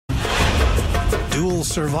dual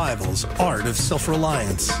survival's art of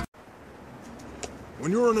self-reliance.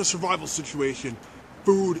 When you're in a survival situation,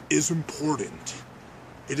 food is important.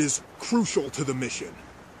 It is crucial to the mission.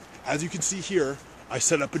 As you can see here, I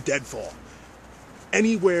set up a deadfall.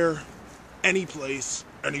 Anywhere, any place,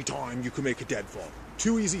 anytime, you can make a deadfall.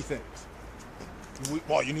 Two easy things.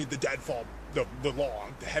 Well, you need the deadfall, the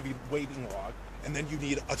log, the heavy weighting log, and then you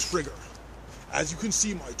need a trigger. As you can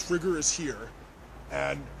see, my trigger is here,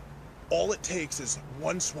 and all it takes is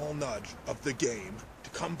one small nudge of the game to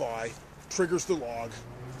come by, triggers the log,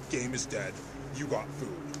 game is dead, you got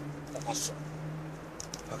food. Awesome.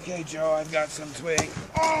 Okay, Joe, I've got some twig.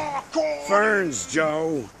 Oh, God! Ferns,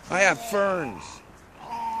 Joe. I have ferns.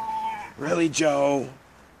 Really, Joe?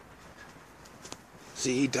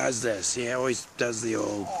 See, he does this. He always does the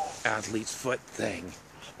old athlete's foot thing.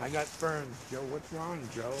 I got ferns, Joe. What's wrong,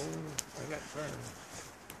 Joe? I got ferns.